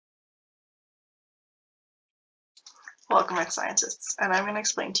Welcome, Earth Scientists, and I'm going to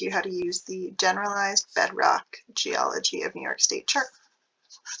explain to you how to use the Generalized Bedrock Geology of New York State chart.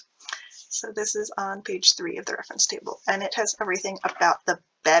 So this is on page 3 of the reference table, and it has everything about the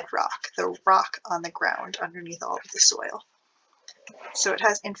bedrock, the rock on the ground underneath all of the soil. So it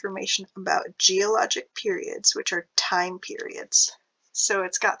has information about geologic periods, which are time periods. So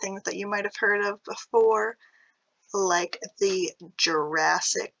it's got things that you might have heard of before, like the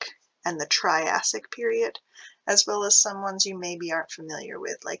Jurassic and the Triassic period, as well as some ones you maybe aren't familiar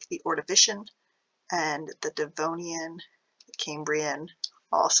with, like the Ordovician and the Devonian, the Cambrian,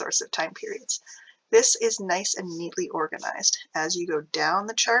 all sorts of time periods. This is nice and neatly organized. As you go down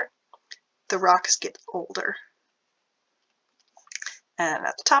the chart, the rocks get older. And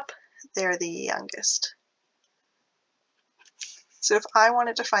at the top, they're the youngest. So if I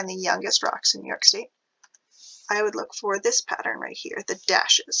wanted to find the youngest rocks in New York State, I would look for this pattern right here, the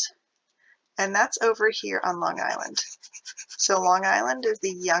dashes. And that's over here on Long Island. So Long Island is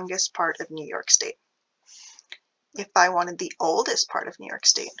the youngest part of New York State. If I wanted the oldest part of New York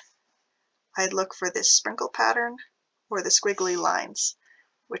State, I'd look for this sprinkle pattern or the squiggly lines,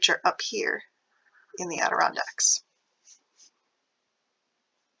 which are up here in the Adirondacks.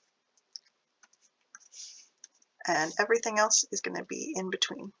 And everything else is going to be in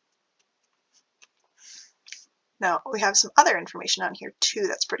between. Now, we have some other information on here too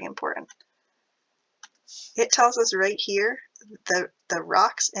that's pretty important. It tells us right here the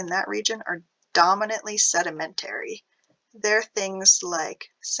rocks in that region are dominantly sedimentary. They're things like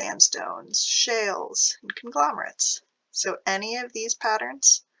sandstones, shales, and conglomerates. So any of these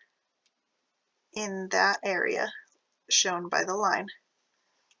patterns in that area shown by the line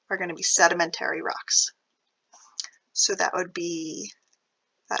are going to be sedimentary rocks. So that would be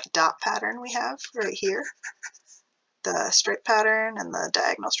that dot pattern we have right here, the stripe pattern and the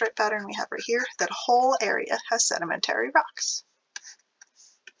diagonal stripe pattern we have right here. That whole area has sedimentary rocks.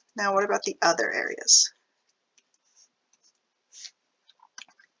 Now what about the other areas?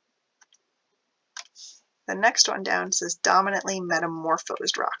 The next one down says dominantly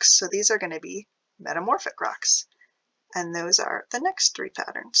metamorphosed rocks. So these are going to be metamorphic rocks. And those are the next 3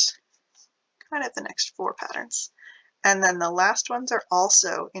 patterns, kind of the next 4 patterns. And then the last ones are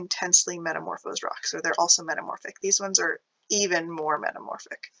also intensely metamorphosed rocks, or they're also metamorphic. These ones are even more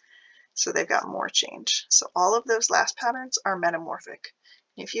metamorphic, so they've got more change. So all of those last patterns are metamorphic.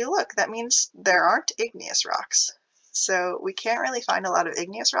 If you look, that means there aren't igneous rocks. So we can't really find a lot of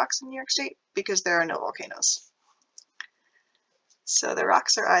igneous rocks in New York State because there are no volcanoes. So the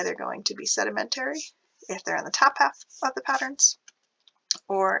rocks are either going to be sedimentary if they're in the top half of the patterns,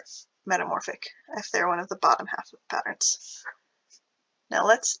 or metamorphic if they're one of the bottom half of the patterns. Now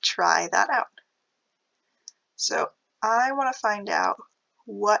let's try that out. So I want to find out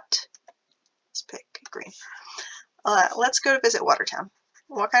let's pick green. Let's go to visit Watertown.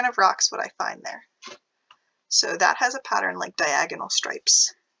 What kind of rocks would I find there? So that has a pattern like diagonal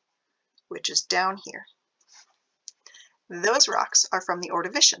stripes, which is down here. Those rocks are from the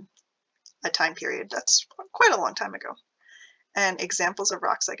Ordovician, a time period that's quite a long time ago. And examples of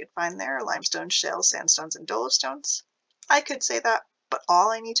rocks I could find there are limestone, shales, sandstones, and dolostones. I could say that, but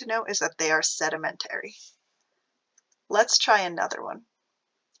all I need to know is that they are sedimentary. Let's try another one.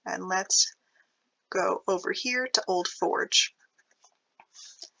 And let's go over here to Old Forge.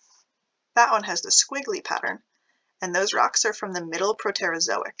 That one has the squiggly pattern, and those rocks are from the Middle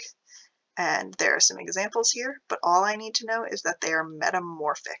Proterozoic. And there are some examples here, but all I need to know is that they are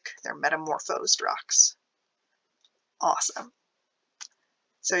metamorphic. They're metamorphosed rocks. Awesome.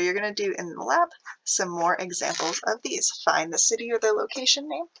 So you're going to do in the lab some more examples of these. Find the city or the location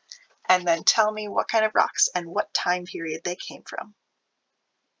name, and then tell me what kind of rocks and what time period they came from.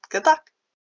 Good luck!